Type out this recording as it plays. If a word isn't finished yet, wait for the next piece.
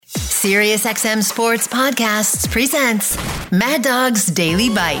SiriusXM Sports Podcasts presents Mad Dog's Daily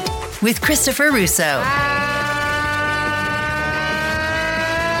Bite with Christopher Russo. And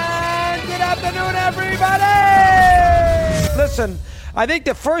good afternoon, everybody! Listen, I think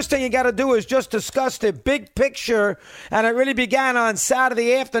the first thing you got to do is just discuss the big picture, and it really began on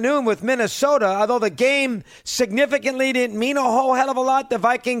Saturday afternoon with Minnesota. Although the game significantly didn't mean a whole hell of a lot, the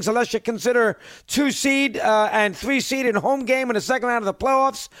Vikings, unless you consider 2-seed and 3-seed in home game in the second round of the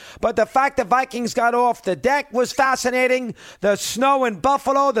playoffs. But the fact the Vikings got off the deck was fascinating. The snow in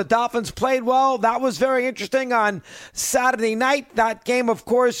Buffalo, the Dolphins played well. That was very interesting on Saturday night. That game, of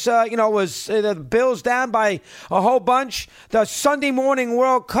course, was the Bills down by a whole bunch. The Sunday morning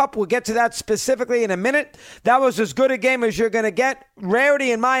World Cup, we'll get to that specifically in a minute. That was as good a game as you're going to get.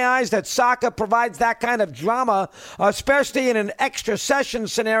 Rarity in my eyes that soccer provides that kind of drama, especially in an extra session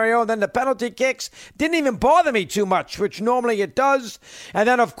scenario. And then the penalty kicks didn't even bother me too much, which normally it does. And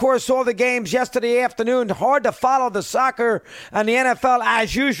then, of course, all the games yesterday afternoon. Hard to follow the soccer, and the NFL,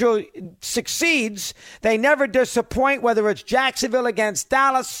 as usual, succeeds. They never disappoint, whether it's Jacksonville against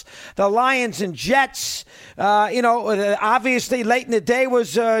Dallas, the Lions and Jets. Obviously, late in the day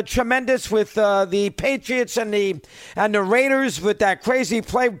was tremendous with the Patriots and the Raiders with that crazy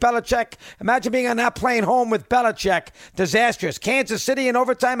play. Belichick, imagine being on that plane home with Belichick. Disastrous. Kansas City in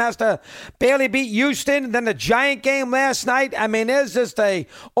overtime has to barely beat Houston. Then the Giant game last night. I mean, there's just an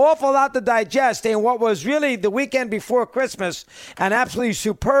awful lot to digest in what was really the weekend before Christmas. An absolutely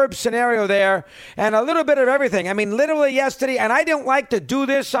superb scenario there, and a little bit of everything. I mean, literally yesterday, and I don't like to do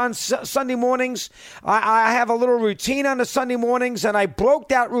this on Sunday mornings. I have a little routine on the Sunday mornings, and I broke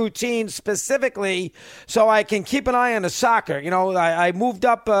that routine specifically so I can keep an eye on the soccer. I moved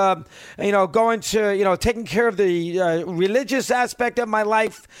up, going to, taking care of the religious aspect of my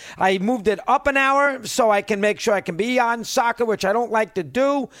life. I moved it up an hour so I can make sure I can be on soccer, which I don't like to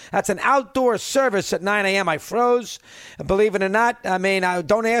do. That's an outdoor service at 9 a.m. I froze, believe it or not. I mean,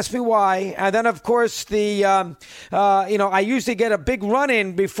 don't ask me why. And then, of course, I usually get a big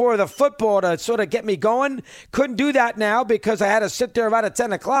run-in before the football to sort of get me going. Couldn't do that now because I had to sit there about at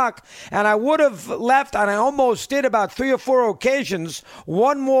 10 o'clock, and I would have left, and I almost did about 3 or 4 occasions.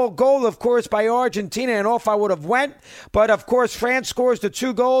 One more goal, of course, by Argentina, and off I would have went. But, of course, France scores the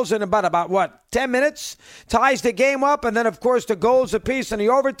 2 goals in about 10 minutes, ties the game up, and then, of course, the goals apiece in the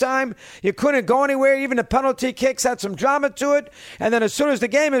overtime. You couldn't go anywhere. Even the penalty kicks had some drama to it. And then as soon as the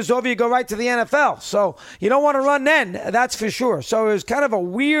game is over, you go right to the NFL. So you don't want to run then, that's for sure. So it was kind of a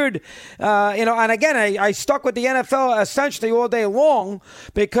weird, and again, I stuck with the NFL essentially all day long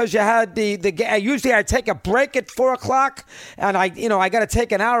because you had usually I take a break at 4 o'clock, and I got to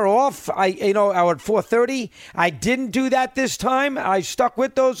take an hour off. I at 4:30. I didn't do that this time. I stuck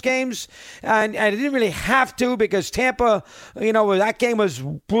with those games. And I didn't really have to because Tampa, that game was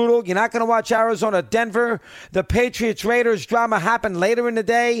brutal. You're not going to watch Arizona, Denver. The Patriots-Raiders drama happened later in the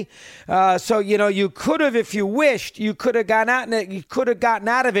day. So you could have, if you wished, you could have gotten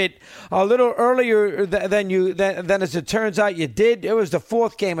out of it a little earlier than as it turns out you did. It was the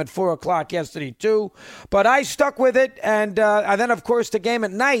 4th game at 4 o'clock yesterday, too. But I stuck with it. And then, of course, the game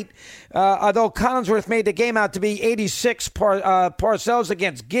at night, although Collinsworth made the game out to be 86 Parcells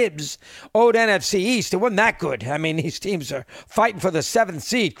against Gibbs, old NFC East. It wasn't that good. I mean, these teams are fighting for the 7th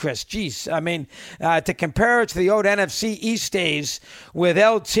seed, Chris. Jeez. I mean, to compare it to the old NFC East days with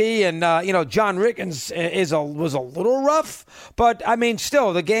LT and, John Riggins was a little rough. But, I mean,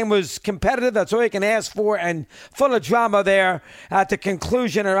 still, the game was competitive. That's all you can ask for. And full of drama there at the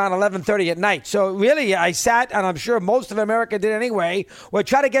conclusion around 11:30 at night. So, really, I sat, and I'm sure most of America did anyway. We'll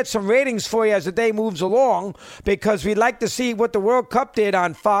try to get some ratings for you as the day moves along because we'd like to see what the World Cup did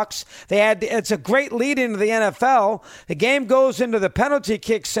on Fox. It's a great lead into the NFL. The game goes into the penalty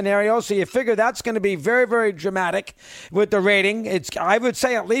kick scenario, so you figure that's going to be very, very dramatic with the rating. I would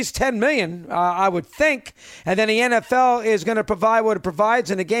say at least 10 million, I would think. And then the NFL is going to provide what it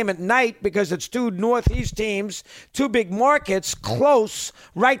provides in the game at night because it's 2 Northeast teams, 2 big markets, close,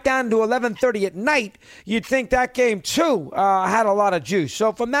 right down to 11:30 at night. You'd think that game, too, had a lot of juice.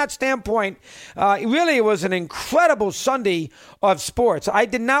 So from that standpoint, really it was an incredible Sunday of sports. I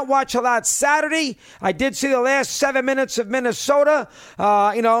did not watch a lot Saturday. I did see the last 7 minutes of Minnesota.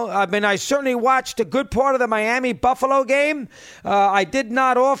 I certainly watched a good part of the Miami-Buffalo game. I did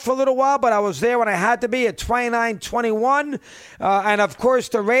nod off for a little while, but I was there when I had to be at 29-21. And, of course,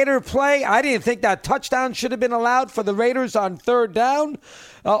 the Raider play. I didn't think that touchdown should have been allowed for the Raiders on 3rd down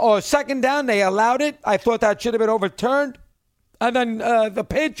or 2nd down. They allowed it. I thought that should have been overturned. And then the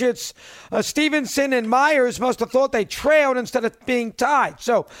Patriots, Stevenson and Myers must have thought they trailed instead of being tied.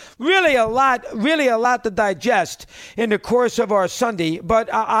 So really a lot to digest in the course of our Sunday. But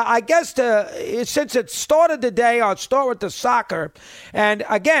I guess since it started today, I'll start with the soccer. And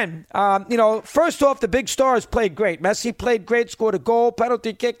again, first off, the big stars played great. Messi played great, scored a goal,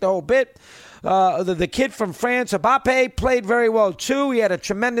 penalty kick, the whole bit. The kid from France, Mbappe, played very well too. He had a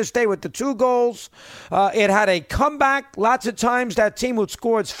tremendous day with the 2 goals. It had a comeback. Lots of times that team who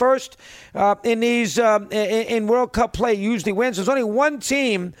scores first in World Cup play usually wins. There's only one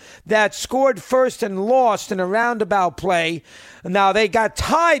team that scored first and lost in a roundabout play. Now, they got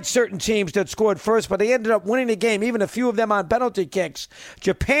tied, certain teams that scored first, but they ended up winning the game, even a few of them on penalty kicks.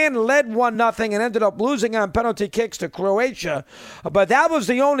 Japan led 1-0 and ended up losing on penalty kicks to Croatia. But that was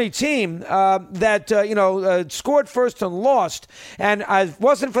the only team that scored first and lost. And it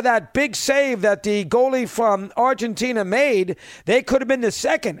wasn't for that big save that the goalie from Argentina made, they could have been the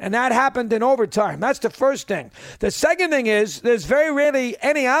second, and that happened in overtime. That's the first thing. The second thing is there's very rarely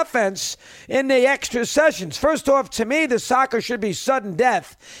any offense in the extra sessions. First off, to me, the soccer should be sudden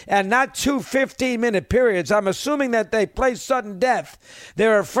death and not 2 15-minute periods. I'm assuming that they play sudden death.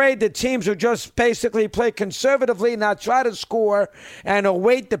 They're afraid that teams will just basically play conservatively, not try to score, and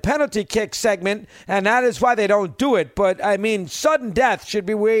await the penalty kick segment, and that is why they don't do it. But, I mean, sudden death should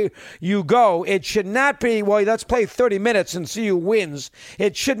be where you go. It should not be, well, let's play 30 minutes and see who wins.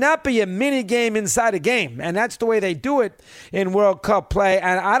 It should not be a mini game inside a game, and that's the way they do it in World Cup play,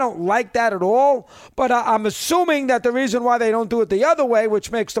 and I don't like that at all. But I'm assuming that the reason why they don't do it the other way,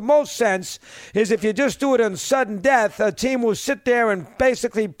 which makes the most sense, is if you just do it in sudden death, a team will sit there and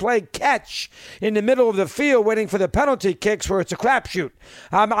basically play catch in the middle of the field waiting for the penalty kicks where it's a crapshoot.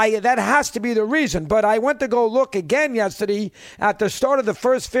 That has to be the reason. But I went to go look again yesterday at the start of the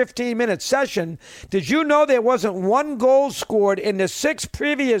first 15-minute session. Did you know there wasn't one goal scored in the 6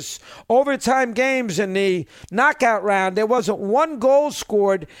 previous overtime games in the knockout round? There wasn't one goal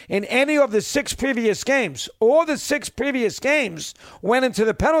scored in any of the 6 previous games. All the 6 previous games went into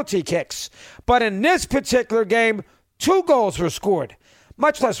the penalty kicks. But in this particular game, 2 goals were scored,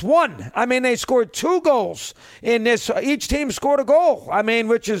 much less 1. I mean, they scored 2 goals in this. Each team scored a goal. I mean,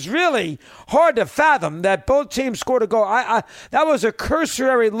 which is really hard to fathom that both teams scored a goal. That was a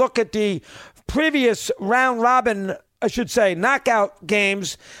cursory look at the previous round robin, I should say, knockout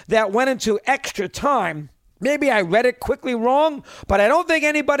games that went into extra time. Maybe I read it quickly wrong, but I don't think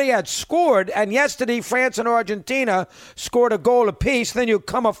anybody had scored. And yesterday, France and Argentina scored a goal apiece. Then you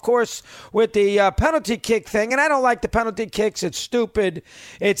come, of course, with the penalty kick thing. And I don't like the penalty kicks. It's stupid.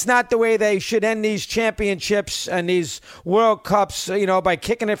 It's not the way they should end these championships and these World Cups, by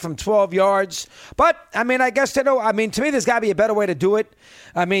kicking it from 12 yards. But, I mean, I guess they don't. I mean, to me, there's got to be a better way to do it.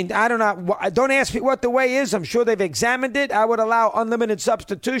 I mean, I don't know. Don't ask me what the way is. I'm sure they've examined it. I would allow unlimited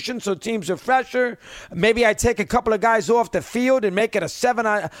substitution so teams are fresher. Maybe I take a couple of guys off the field and make it a 7.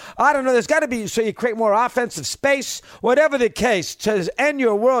 I don't know. There's got to be, so you create more offensive space. Whatever the case, to end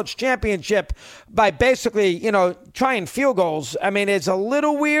your World Championship by basically, trying field goals. I mean, it's a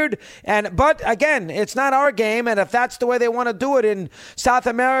little weird. But again, it's not our game. And if that's the way they want to do it in South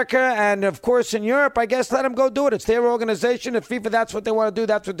America and, of course, in Europe, I guess let them go do it. It's their organization. If FIFA, that's what they want to do,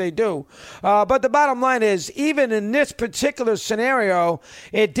 that's what they do. But the bottom line is, even in this particular scenario,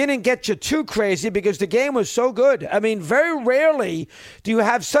 it didn't get you too crazy because the game was so good. I mean, very rarely do you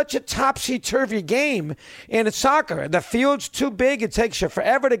have such a topsy-turvy game in soccer. The field's too big. It takes you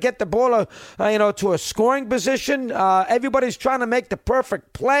forever to get the ball, to a scoring position. Everybody's trying to make the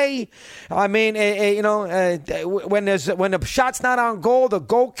perfect play. I mean, when the shot's not on goal, the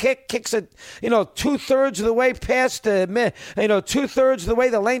goal kicks it, 2/3 of the way past the, 2/3 of the way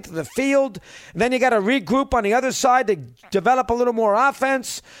the length of the field. Then you got to regroup on the other side to develop a little more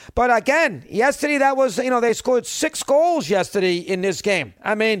offense. But again, yesterday that was, they scored 6 goals yesterday in this game.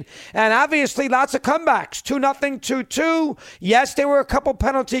 I mean, and obviously lots of comebacks. 2-0, 2-2. Yes, there were a couple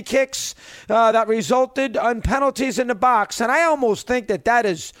penalty kicks that resulted in penalties in the box. And I almost think that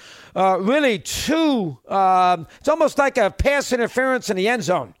is really too, it's almost like a pass interference in the end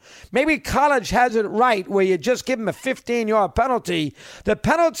zone. Maybe college has it right where you just give them a 15-yard penalty. The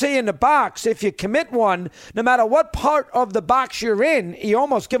penalty in the box, if you commit one, no matter what part of the box you're in, you're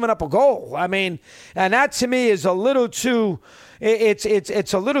almost giving up a goal. I mean, and that to me is a little too,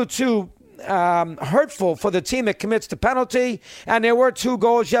 it's a little too hurtful for the team that commits the penalty. And there were 2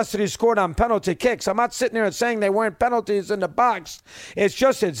 goals yesterday scored on penalty kicks. I'm not sitting there and saying they weren't penalties in the box. It's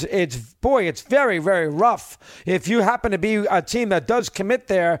just, it's very, very rough if you happen to be a team that does commit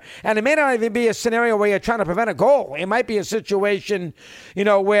there. And it may not even be a scenario where you're trying to prevent a goal. It might be a situation,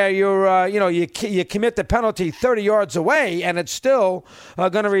 where you're, you commit the penalty 30 yards away, and it's still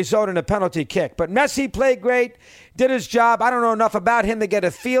going to result in a penalty kick. But Messi played great. Did his job. I don't know enough about him to get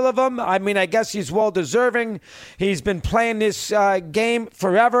a feel of him. I mean, I guess he's well-deserving. He's been playing this game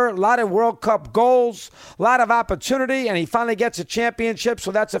forever. A lot of World Cup goals, a lot of opportunity, and he finally gets a championship,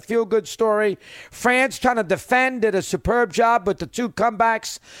 so that's a feel-good story. France trying to defend, did a superb job with the 2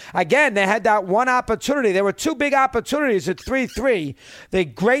 comebacks. Again, they had that one opportunity. There were 2 big opportunities at 3-3. The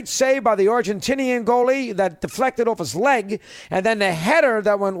great save by the Argentinian goalie that deflected off his leg, and then the header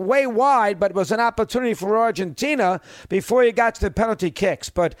that went way wide, but was an opportunity for Argentina before you got to the penalty kicks.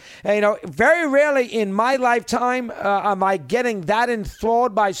 But, very rarely in my lifetime am I getting that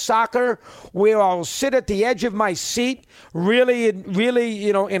enthralled by soccer where I'll sit at the edge of my seat, really,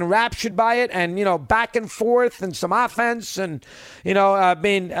 enraptured by it, and, back and forth and some offense. And,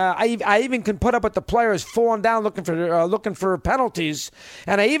 I even can put up with the players falling down looking for penalties.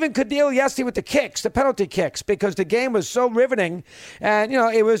 And I even could deal yesterday with the penalty kicks, because the game was so riveting. And,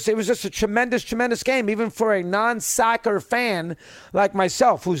 it was just a tremendous, tremendous game, even for a non-soccer fan like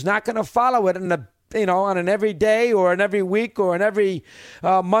myself, who's not going to follow it on an every day or an every week or an every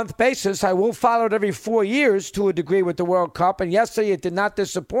month basis. I will follow it every 4 years to a degree with the World Cup. And yesterday it did not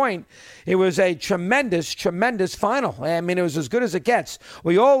disappoint. It was a tremendous, tremendous final. I mean, it was as good as it gets.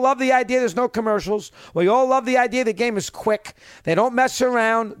 We all love the idea there's no commercials. We all love the idea the game is quick. They don't mess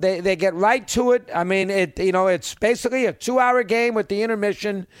around. They get right to it. I mean, it's basically a 2-hour game with the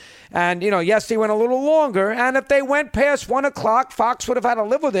intermission. And, yesterday went a little longer. And if they went past 1 o'clock, Fox would have had to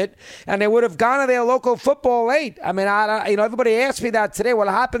live with it. And they would have gone to their local football late. I mean, everybody asked me that today. What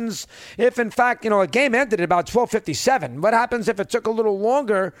happens if, in fact, a game ended at about 12:57? What happens if it took a little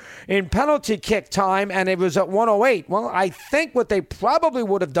longer in penalty kick time and it was at 1:08? Well, I think what they probably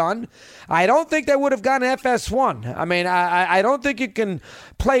would have done, I don't think they would have gone to FS1. I mean, I don't think you can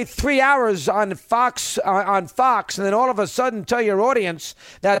play 3 hours on Fox and then all of a sudden tell your audience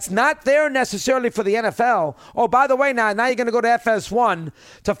that's not there necessarily for the NFL. Oh, by the way, now you're going to go to FS1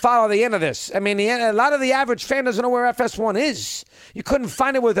 to follow the end of this. I mean, a lot of the average fan doesn't know where FS1 is. You couldn't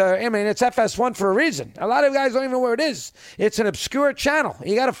find it it's FS1 for a reason. A lot of guys don't even know where it is. It's an obscure channel.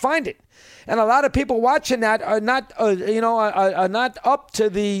 You got to find it. And a lot of people watching that are not up to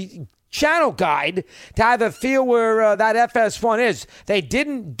the channel guide to have a feel where that FS1 is. They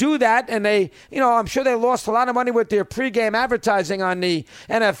didn't do that, and I'm sure they lost a lot of money with their pregame advertising on the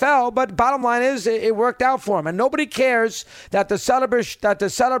NFL, but bottom line is it worked out for them. And nobody cares that the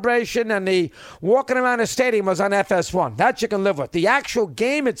celebration and the walking around the stadium was on FS1. That you can live with. The actual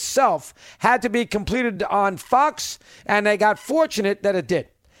game itself had to be completed on Fox, and they got fortunate that it did.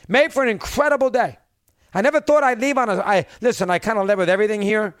 Made for an incredible day. I never thought I'd leave I kind of live with everything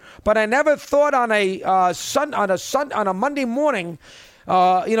here, but I never thought on a Monday morning.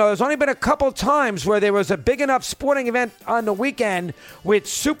 There's only been a couple times where there was a big enough sporting event on the weekend which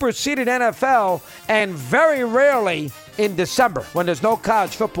superseded NFL, and very rarely in December when there's no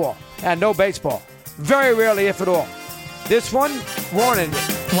college football and no baseball. Very rarely, if at all. This one, warning.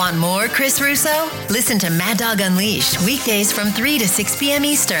 Want more Chris Russo? Listen to Mad Dog Unleashed weekdays from 3 to 6 p.m.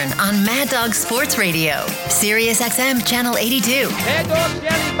 Eastern on Mad Dog Sports Radio, Sirius XM Channel 82. Mad Dog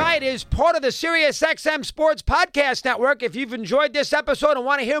Daily Bite is part of the Sirius XM Sports Podcast Network. If you've enjoyed this episode and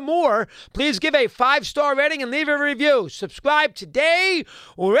want to hear more, please give a 5-star rating and leave a review. Subscribe today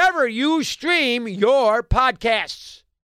wherever you stream your podcasts.